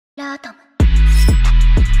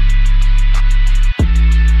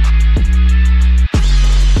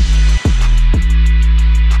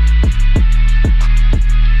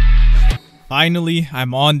Finally,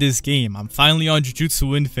 I'm on this game. I'm finally on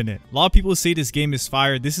Jujutsu Infinite. A lot of people say this game is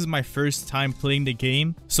fire. This is my first time playing the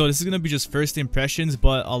game, so this is gonna be just first impressions,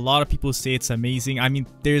 but a lot of people say it's amazing. I mean,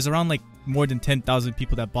 there's around like more than 10,000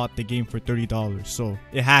 people that bought the game for $30, so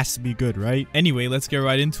it has to be good, right? Anyway, let's get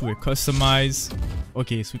right into it. Customize.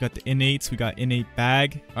 Okay, so we got the innates, we got innate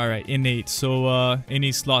bag. All right, innate. So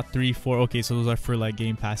innate slot 3, 4. Okay, so those are for like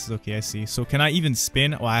game passes. Okay, I see. So can I even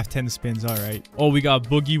spin? Oh, I have 10 spins. All right. Oh, we got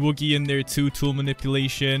boogie woogie in there too. Tool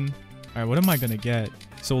manipulation. All right, what am I gonna get?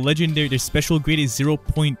 So legendary, their special grade is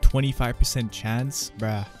 0.25% chance.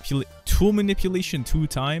 Bruh. Tool manipulation 2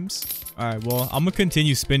 times. Alright, well, I'm gonna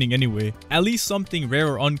continue spinning anyway. At least something rare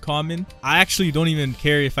or uncommon. I actually don't even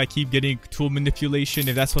care if I keep getting tool manipulation,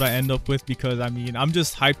 if that's what I end up with, because I mean, I'm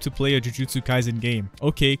just hyped to play a Jujutsu Kaisen game.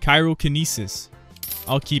 Okay, Chirokinesis.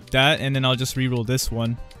 I'll keep that, and then I'll just reroll this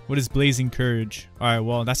one. What is Blazing Courage? Alright,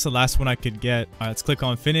 well, that's the last one I could get. Alright, let's click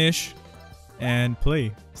on finish and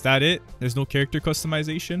play. Is that it? There's no character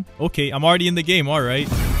customization? Okay, I'm already in the game. Alright.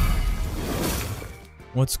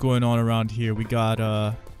 What's going on around here? We got,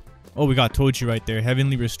 oh, we got Toji right there.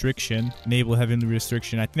 Heavenly Restriction. Enable Heavenly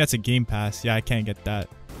Restriction. I think that's a game pass. Yeah, I can't get that.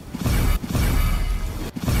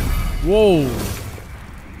 Whoa.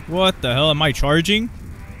 What the hell? Am I charging?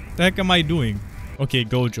 What the heck am I doing? Okay,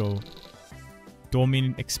 Gojo.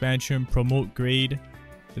 Domain expansion. Promote grade.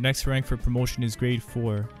 The next rank for promotion is grade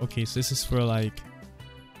 4. Okay, so this is for like...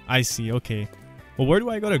 I see. Okay. Well, where do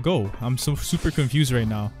I gotta go? I'm so super confused right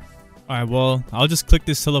now. Alright, well, I'll just click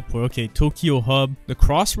this teleport. Okay, Tokyo Hub. The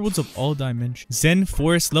Crossroads of All Dimensions. Zen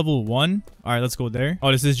Forest level 1. Alright, let's go there.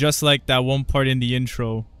 Oh, this is just like that one part in the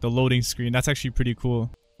intro. The loading screen. That's actually pretty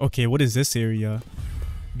cool. Okay, what is this area?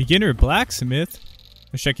 Beginner Blacksmith.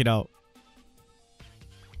 Let's check it out.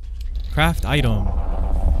 Craft item.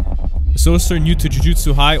 Associate new to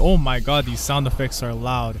Jujutsu High. Oh my god, these sound effects are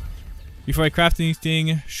loud. Before I craft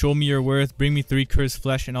anything, show me your worth. Bring me 3 cursed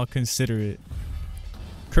flesh and I'll consider it.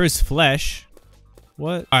 Cursed flesh?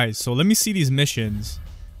 What? Alright, so let me see these missions.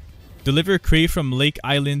 Deliver crate from Lake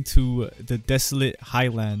Island to the desolate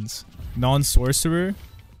highlands. Non-sorcerer?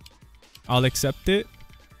 I'll accept it.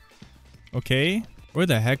 Okay. Where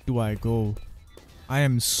the heck do I go? I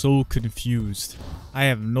am so confused. I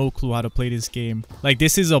have no clue how to play this game. Like,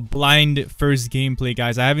 this is a blind first gameplay,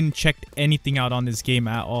 guys. I haven't checked anything out on this game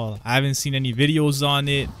at all. I haven't seen any videos on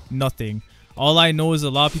it. Nothing. All I know is a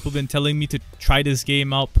lot of people have been telling me to try this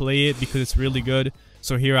game out, play it, because it's really good.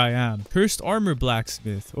 So here I am. Cursed Armor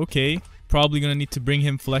Blacksmith. Okay. Probably gonna need to bring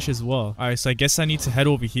him flesh as well. Alright, so I guess I need to head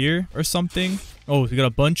over here or something. Oh, we got a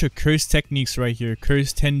bunch of cursed techniques right here.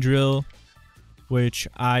 Cursed Tendril, which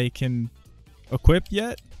I can equip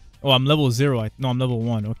yet? Oh, I'm level 0. No, I'm level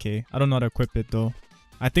 1. Okay. I don't know how to equip it though.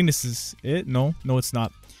 I think this is it. No, it's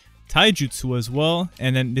not. Taijutsu as well.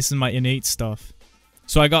 And then this is my innate stuff.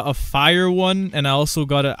 So I got a fire one and I also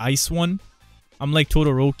got an ice one. I'm like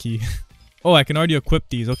Todoroki. Oh, I can already equip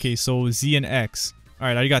these. Okay, so Z and X.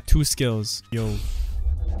 Alright, I got 2 skills. Yo,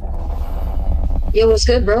 what's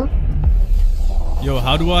good, bro? Yo,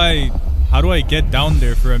 how do I get down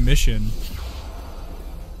there for a mission?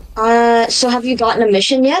 So have you gotten a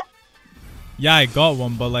mission yet? Yeah, I got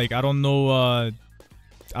one, but like I don't know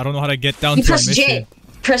how to get down to a mission. J.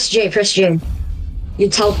 Press J. You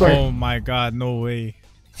teleport. Oh my god, no way.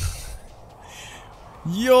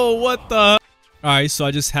 Yo, what the? Alright, so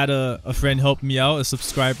I just had a friend help me out, a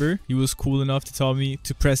subscriber. He was cool enough to tell me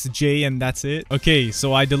to press J and that's it. Okay,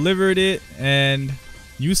 so I delivered it and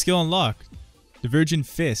new skill unlocked. Divergent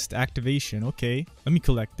Fist activation. Okay, let me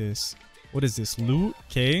collect this. What is this? Loot?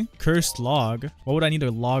 Okay. Cursed log. What would I need a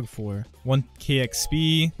log for? 1k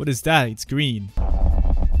XP. What is that? It's green.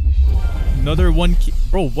 Another 1k.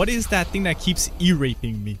 Bro, what is that thing that keeps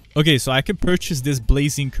e-raping me? Okay, so I could purchase this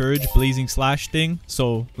Blazing Courage, Blazing Slash thing.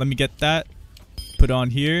 So let me get that. Put on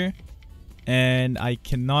here. And I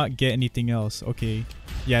cannot get anything else. Okay.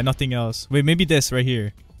 Yeah, nothing else. Wait, maybe this right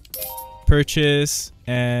here. Purchase.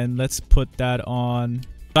 And let's put that on.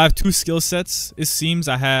 I have 2 skill sets. It seems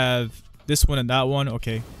I have this one and that one.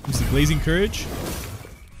 Okay. This is Blazing Courage.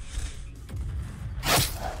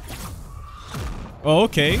 Oh,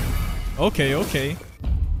 okay. Okay.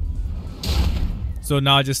 So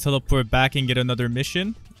now I just teleport back and get another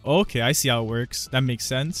mission. Okay, I see how it works. That makes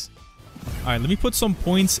sense. Alright, let me put some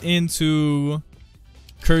points into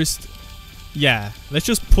Cursed. Yeah, let's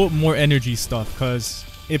just put more energy stuff because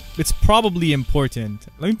it's probably important.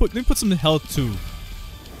 Let me put some health too.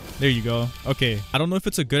 There you go. Okay. I don't know if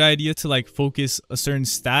it's a good idea to like focus a certain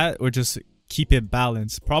stat or just keep it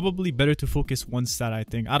balanced. Probably better to focus one stat, I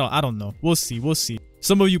think. I don't know. We'll see. We'll see.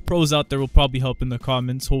 Some of you pros out there will probably help in the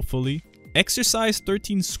comments, hopefully. Exercise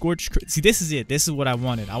 13 scorch. See, this is it. This is what I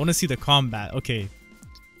wanted. I want to see the combat. Okay.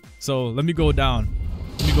 So let me go down.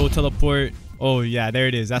 Let me go teleport. Oh yeah, there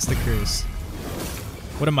it is. That's the curse.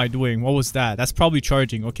 What am I doing? What was that? That's probably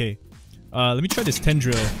charging. Okay. Let me try this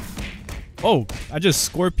tendril. Oh, I just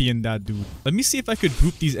scorpioned that dude. Let me see if I could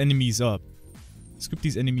group these enemies up. Let's group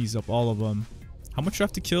these enemies up, all of them. How much do I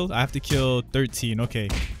have to kill? I have to kill 13. Okay.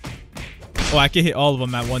 Oh, I can hit all of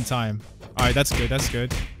them at one time. All right, that's good. That's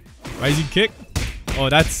good. Rising kick. Oh,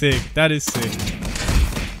 that's sick. That is sick.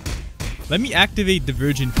 Let me activate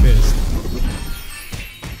Divergent Fist.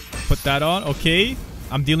 Put that on. Okay.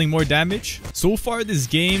 I'm dealing more damage. So far, this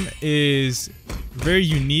game is very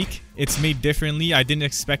unique. It's made differently. I didn't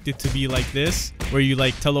expect it to be like this, where you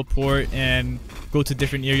like teleport and go to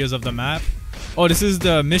different areas of the map. Oh, this is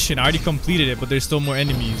the mission. I already completed it, but there's still more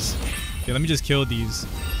enemies. Okay, let me just kill these.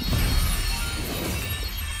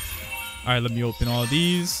 Alright, let me open all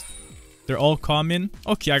these. They're all common.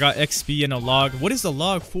 Okay, I got XP and a log. What is the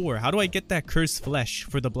log for? How do I get that cursed flesh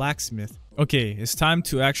for the blacksmith? Okay, it's time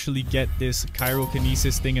to actually get this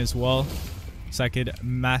chirokinesis thing as well, so I could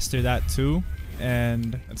master that too.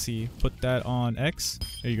 And let's see, put that on X.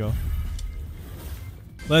 There you go.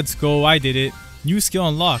 Let's go. I did it. New skill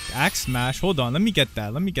unlocked. Axe smash. Hold on. Let me get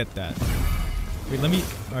that. Let me get that. Wait, let me.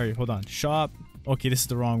 Alright, hold on. Shop. Okay, this is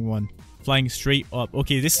the wrong one. Flying straight up.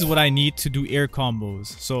 Okay, this is what I need to do air combos.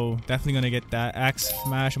 So definitely gonna get that. Axe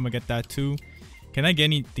smash. I'm gonna get that too. Can I get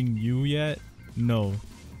anything new yet? No.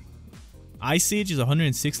 Ice Age is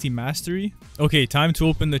 160 mastery. Okay, time to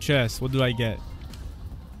open the chest. What do I get?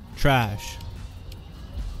 Trash.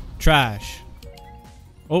 Trash.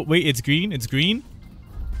 Oh, wait, it's green. It's green.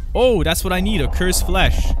 Oh, that's what I need. A cursed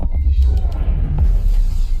flesh.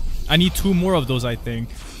 I need 2 more of those, I think.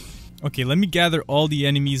 Okay, let me gather all the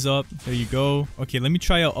enemies up. There you go. Okay, let me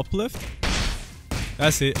try out uplift.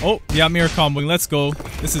 That's it. Oh, yeah, I'm air comboing. Let's go.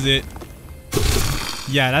 This is it.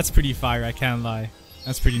 Yeah, that's pretty fire. I can't lie.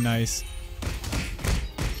 That's pretty nice.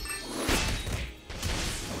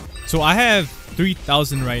 So I have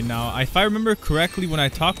 3,000 right now. If I remember correctly, when I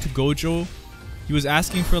talked to Gojo, he was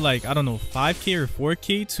asking for like, I don't know, 5k or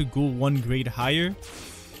 4k to go 1 grade higher.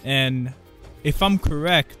 And if I'm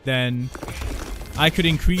correct, then I could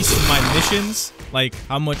increase my missions, like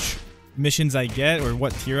how much missions I get or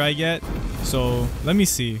what tier I get. So let me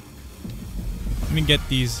see. Let me get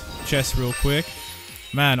these chests real quick.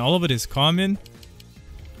 Man, all of it is common.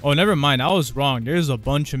 Oh, never mind. I was wrong. There's a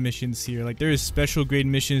bunch of missions here. Like, there is special grade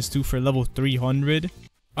missions too for level 300.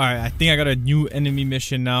 Alright, I think I got a new enemy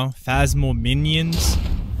mission now. Phasmo Minions.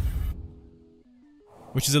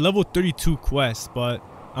 Which is a level 32 quest, but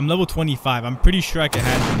I'm level 25. I'm pretty sure I can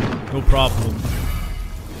handle it. No problem.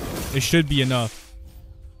 It should be enough.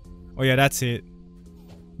 Oh yeah, that's it.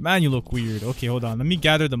 Man, you look weird. Okay, hold on. Let me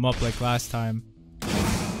gather them up like last time.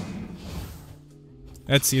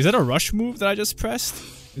 Let's see. Is that a rush move that I just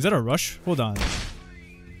pressed? Is that a rush? Hold on.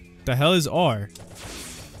 The hell is R?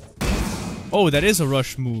 Oh, that is a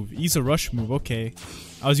rush move. E's a rush move. Okay.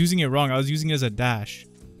 I was using it wrong. I was using it as a dash.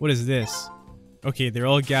 What is this? Okay, they're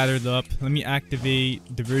all gathered up. Let me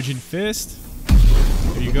activate Divergent Fist.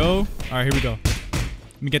 There you go. Alright, here we go.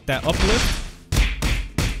 Let me get that uplift.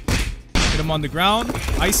 Hit him on the ground.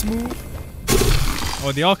 Ice move.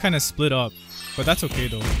 Oh, they all kind of split up. But that's okay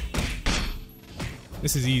though.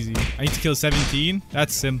 This is easy. I need to kill 17.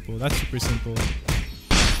 That's simple. That's super simple.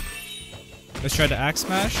 Let's try the axe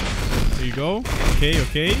smash. There you go. Okay,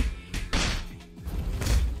 okay.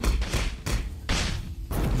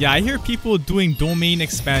 Yeah, I hear people doing domain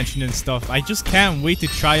expansion and stuff. I just can't wait to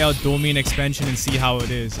try out domain expansion and see how it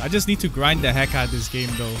is. I just need to grind the heck out of this game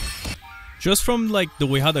though. Just from like the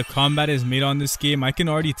way how the combat is made on this game, I can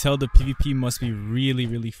already tell the PvP must be really,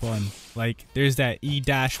 really fun. Like, there's that E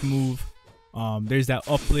dash move. There's that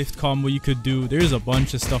uplift combo you could do. There's a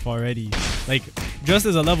bunch of stuff already. Like, just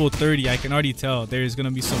as a level 30, I can already tell there's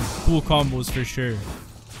gonna be some cool combos for sure.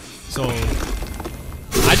 So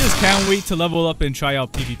I just can't wait to level up and try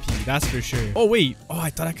out PvP, that's for sure. Oh wait, oh, I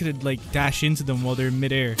thought I could like dash into them while they're in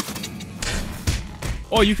midair.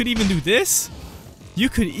 Oh, you could even do this? You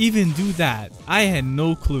could even do that. I had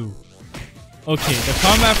no clue. Okay, the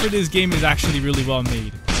combat for this game is actually really well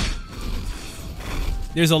made.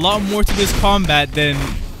 There's a lot more to this combat than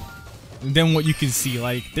what you can see.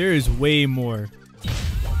 Like, there is way more.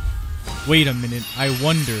 Wait a minute. I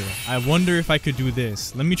wonder if I could do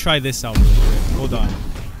this. Let me try this out real quick. Hold on.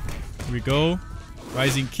 Here we go.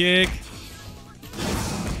 Rising kick.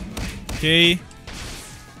 Okay.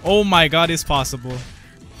 Oh my god, it's possible.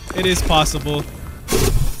 It is possible.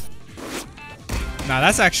 Nah,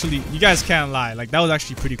 that's actually, you guys can't lie. Like, that was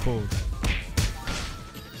actually pretty cold.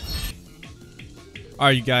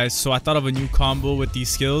 Alright, you guys. So I thought of a new combo with these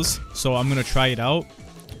skills. So I'm going to try it out.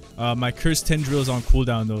 My Curse Tendril is on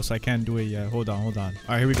cooldown though, so I can't do it yet. Hold on.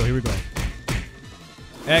 Alright, here we go.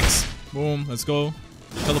 X. Boom. Let's go.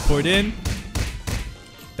 Teleport in.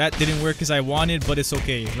 That didn't work as I wanted, but it's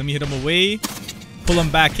okay. Let me hit him away. Pull him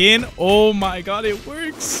back in. Oh my god, it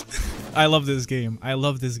works. I love this game.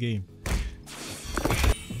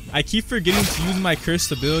 I keep forgetting to use my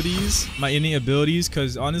cursed abilities, my innate abilities,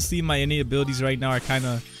 because honestly, my innate abilities right now are kind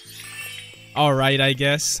of alright, I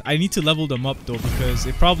guess. I need to level them up though, because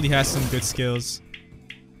it probably has some good skills.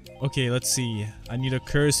 Okay, let's see. I need a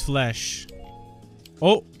cursed flesh.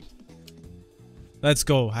 Oh! Let's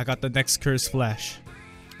go. I got the next cursed flesh.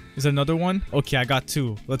 Is there another one? Okay, I got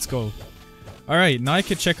 2. Let's go. Alright, now I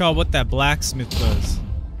can check out what that blacksmith does.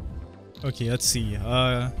 Okay, let's see.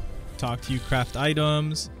 Talk to you, craft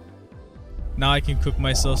items. Now I can cook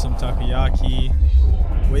myself some takoyaki.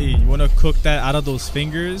 Wait, you want to cook that out of those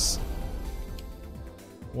fingers?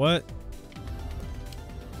 What?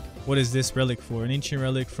 What is this relic for? An ancient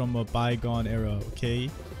relic from a bygone era. Okay.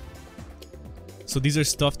 So these are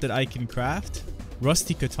stuff that I can craft.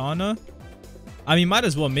 Rusty katana. I mean, might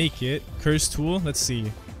as well make it. Cursed tool. Let's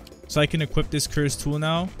see. So I can equip this cursed tool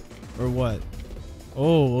now? Or what?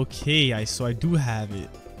 Oh, okay. So I do have it.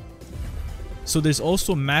 So there's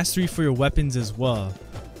also mastery for your weapons as well.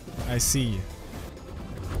 I see.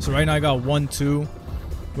 So right now I got 1-2,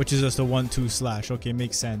 which is just a 1-2 slash. Okay,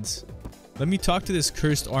 makes sense. Let me talk to this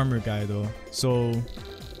cursed armor guy though. So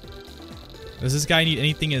does this guy need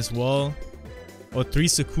anything as well? Oh, 3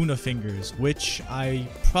 Sukuna fingers, which I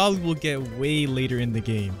probably will get way later in the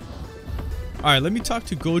game. Alright, let me talk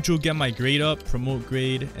to Gojo, get my grade up, promote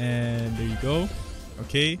grade, and there you go.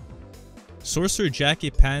 Okay. Sorcerer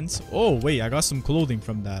jacket pants. Oh, wait, I got some clothing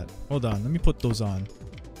from that. Hold on, let me put those on.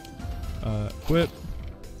 Equip.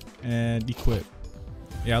 And equip.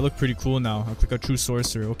 Yeah, I look pretty cool now. I look like a true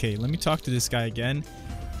sorcerer. Okay, let me talk to this guy again.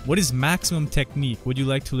 What is maximum technique? Would you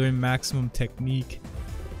like to learn maximum technique?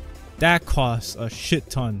 That costs a shit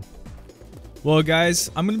ton. Well, guys,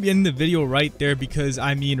 I'm going to be ending the video right there because,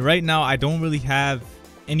 I mean, right now I don't really have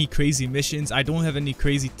any crazy missions. I don't have any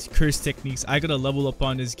crazy curse techniques. I got to level up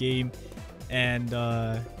on this game and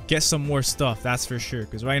get some more stuff, that's for sure,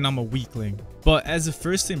 because right now I'm a weakling. But as a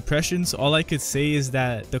first impressions, all I could say is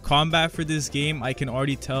that the combat for this game, I can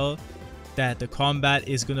already tell that the combat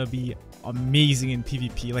is going to be amazing in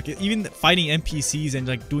PvP. Like, even fighting NPCs and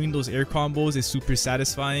like doing those air combos is super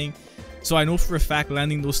satisfying. So I know for a fact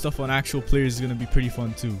landing those stuff on actual players is going to be pretty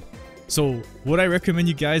fun too. So would I recommend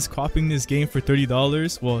you guys copying this game for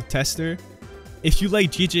 $30? Well, tester. If you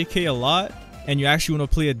like JJK a lot and you actually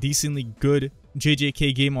want to play a decently good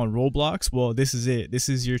JJK game on Roblox, well, this is it. This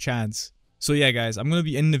is your chance. So yeah, guys, I'm going to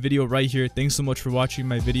be ending the video right here. Thanks so much for watching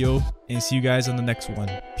my video and see you guys on the next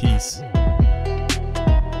one. Peace.